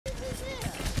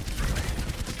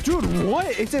Dude,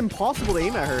 what? It's impossible to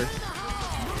aim at her.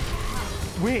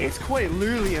 Wait, it's quite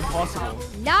literally impossible.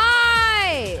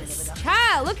 Nice!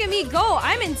 Chat, look at me go.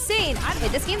 I'm insane. Okay,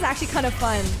 this game's actually kind of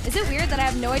fun. Is it weird that I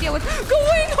have no idea what's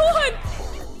going on?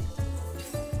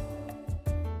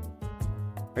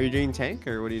 Are you doing tank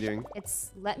or what are you doing?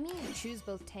 It's let me choose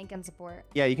both tank and support.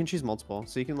 Yeah, you can choose multiple,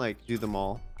 so you can like do them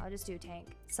all. I'll just do tank.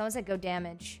 Someone said go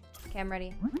damage. Okay, I'm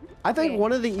ready. I think Okay.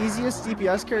 one of the easiest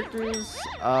DPS characters,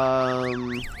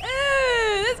 Ooh,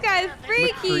 this guy's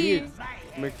freaky.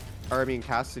 I mean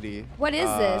Cassidy. What is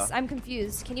this? I'm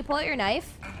confused. Can you pull out your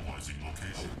knife?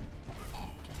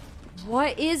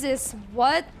 What is this?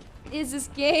 What is this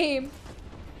game?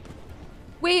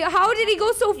 Wait, how did he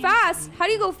go so fast? How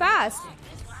do you go fast?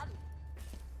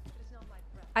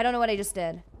 I don't know what I just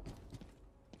did.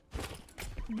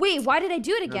 Wait, why did I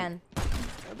do it again?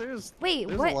 There's Wait,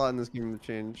 a what? lot in this game to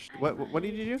change. What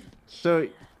did you do? So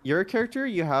your character,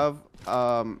 you have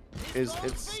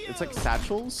it's like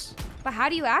satchels. But how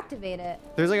do you activate it?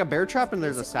 There's like a bear trap and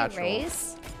there's a satchel.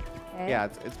 Raise? Okay. Yeah,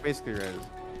 it's basically raise.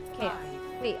 Okay.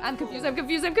 Wait, I'm confused. I'm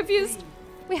confused. I'm confused.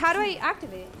 Wait, how do I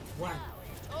activate? One.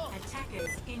 Attackers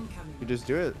incoming. You just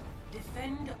do it.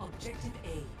 Defend objective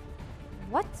A.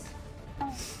 What?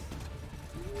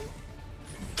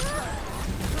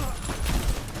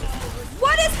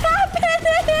 What is happening?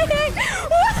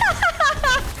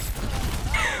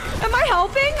 Am I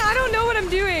helping? I don't know what I'm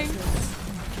doing.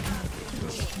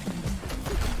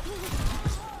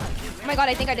 Oh my god,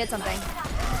 I think I did something.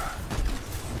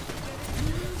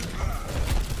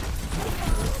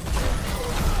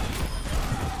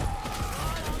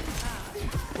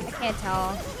 I can't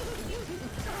tell.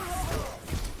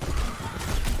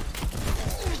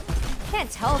 I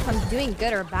can't tell if I'm doing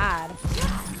good or bad.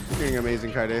 You're doing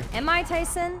amazing, Kyedae. Am I,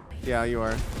 Tyson? Yeah, you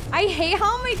are. I hate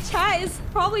how my chat is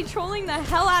probably trolling the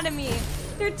hell out of me.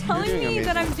 They're telling doing me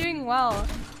that amazing. I'm doing well.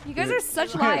 You guys are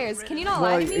such liars. Can you not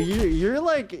lie to me?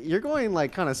 You're going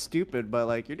like kind of stupid, but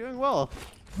like you're doing well.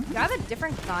 Do you have a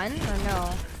different gun or no?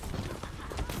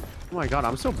 Oh my god,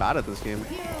 I'm so bad at this game.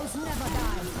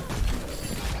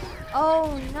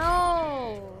 Oh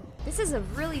no. This is a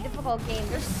really difficult game.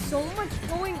 There's so much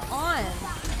going on.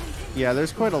 Yeah,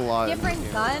 there's quite a lot.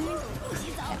 Different gun?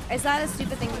 Is that a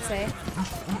stupid thing to say?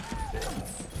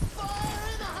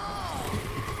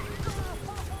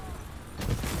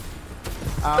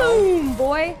 Boom,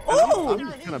 boy. Oh!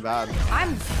 I'm kind of bad. I'm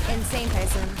insane,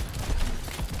 Tyson.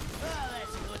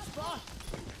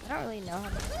 I don't really know how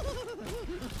to...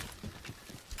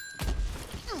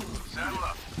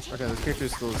 Okay, this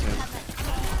character's still the same.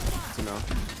 So no.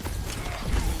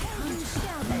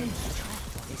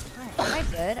 Am I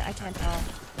good? I can't tell.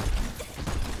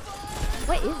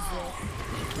 What is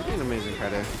this? You're doing amazing,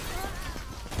 Kyedae.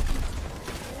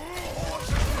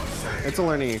 It's a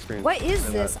learning experience. What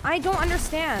is this? I don't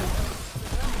understand.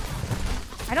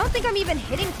 I don't think I'm even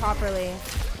hitting properly.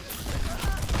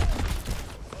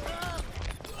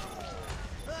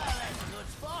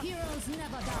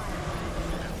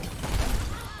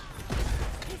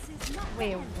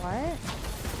 Wait, what?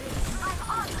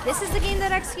 This is the game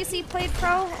that XQC played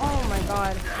pro? Oh my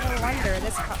god. No wonder.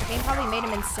 This game probably made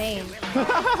him insane.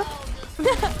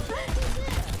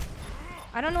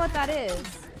 I don't know what that is.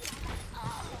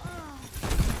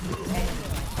 Okay.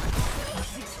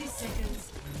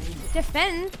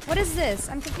 Defend? What is this?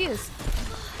 I'm confused.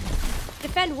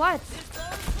 Defend what?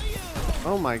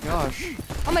 Oh my gosh.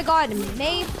 Oh my god,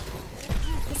 May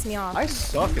piss me off. I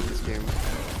suck at this game.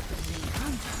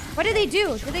 What did they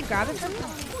do? Did they grab it from me?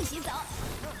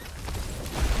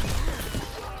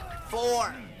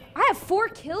 4. I have 4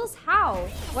 kills? How?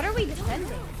 What are we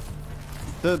defending?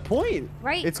 The point.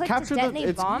 Right, It's click to capture the.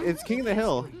 detonate bomb? It's King of the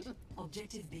Hill.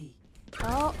 Objective B.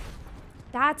 Oh,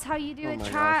 that's how you do Oh it, my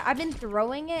chat. gosh. I've been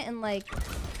throwing it and like,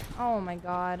 oh my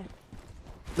god.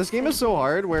 This game is so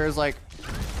hard. Whereas like,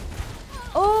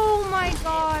 Oh my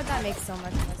god, that makes so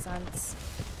much more sense.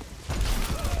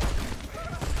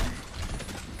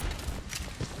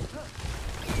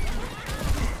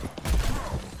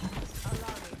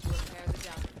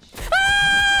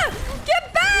 Ah!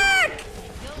 Get back!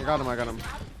 I got him. I got him.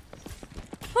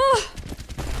 Oh.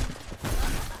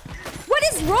 What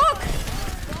is rock?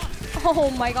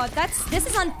 Oh my god, this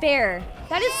is unfair.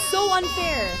 That is so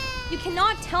unfair. You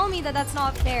cannot tell me that that's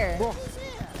not fair.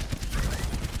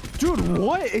 Dude,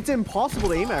 what? It's impossible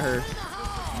to aim at her.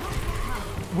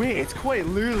 Wait, it's quite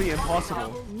literally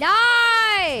impossible.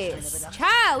 Nice!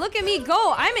 Chat, look at me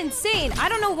go. I'm insane. I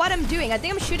don't know what I'm doing. I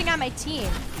think I'm shooting at my team.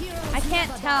 I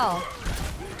can't tell.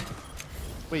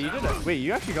 Wait, you did it. Wait,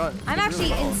 you actually got. I'm did actually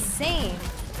really well. insane.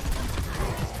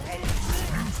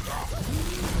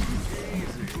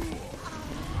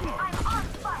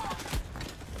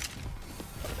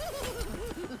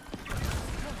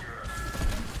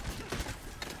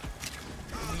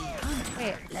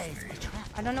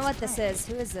 I don't know what this is.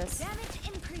 Who is this?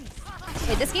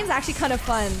 Wait, this game's actually kind of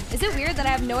fun. Is it weird that I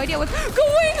have no idea what's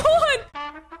going on?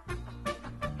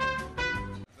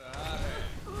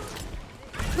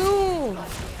 Boom.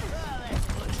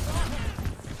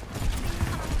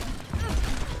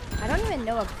 I don't even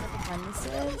know what perfect one this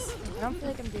is. I don't feel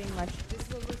like I'm doing much.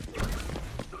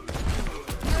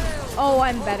 Oh,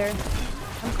 I'm better.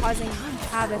 I'm causing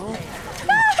havoc.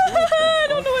 I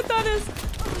don't know what that is.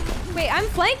 Wait, I'm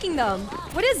flanking them.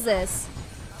 What is this?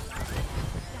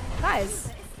 Guys,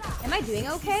 am I doing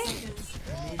okay?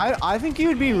 I think you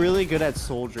would be really good at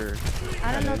soldier.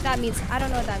 I don't know what that means. I don't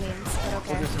know what that means, but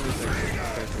okay.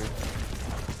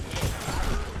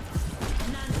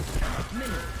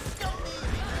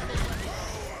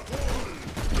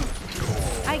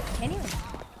 I can't even.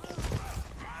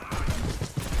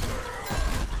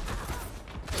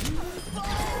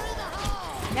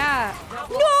 Yeah.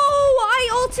 No! I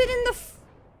ulted in the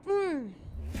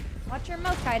Watch your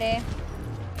mouth, Kyedae.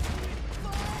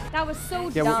 That was so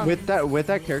dumb. Yeah, with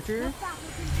that character,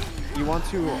 you want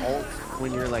to ult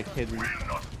when you're like hidden.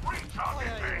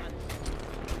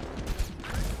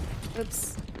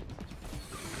 Oops.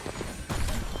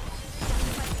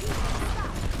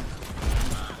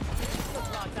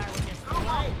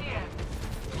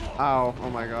 Ow, oh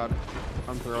my god.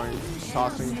 I'm throwing,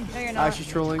 tossing. No, you're not. She's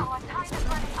trolling.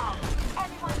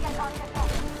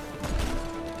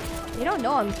 They don't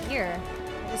know I'm here.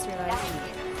 I just realized.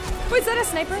 Wait, is that a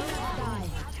sniper?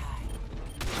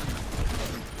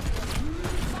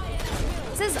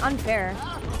 This is unfair.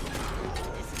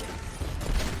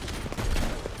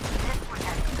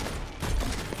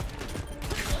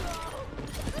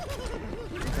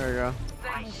 There we go.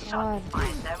 God.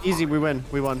 Easy, we win.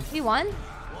 We won. We won?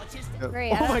 Yep.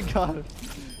 Great. Oh my god.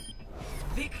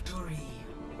 Victory.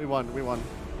 We won.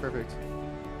 Perfect.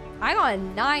 I got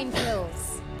 9 kills.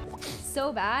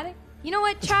 So bad. You know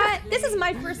what, chat? This is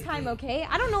my first time, okay?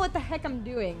 I don't know what the heck I'm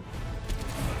doing.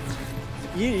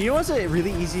 You know what's a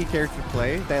really easy character to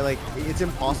play that like it's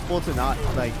impossible to not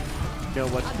like know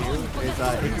what to do is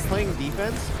if you're playing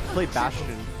defense, play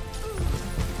Bastion.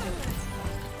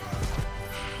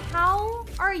 How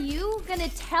are you gonna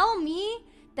tell me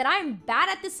that I'm bad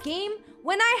at this game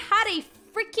when I had a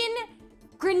freaking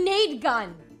grenade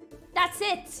gun? That's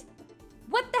it.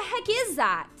 What the heck is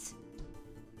that?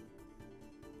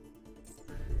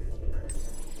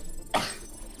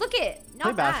 Look it,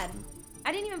 not bad.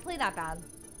 I didn't even play that bad.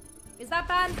 Is that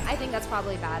bad? I think that's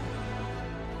probably bad.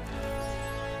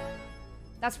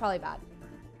 That's probably bad.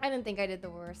 I didn't think I did the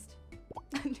worst.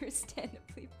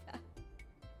 Understandably bad.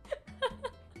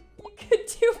 You could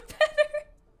do better.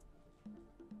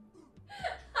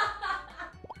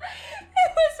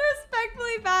 It was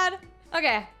respectfully bad.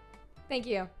 Okay, thank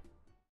you.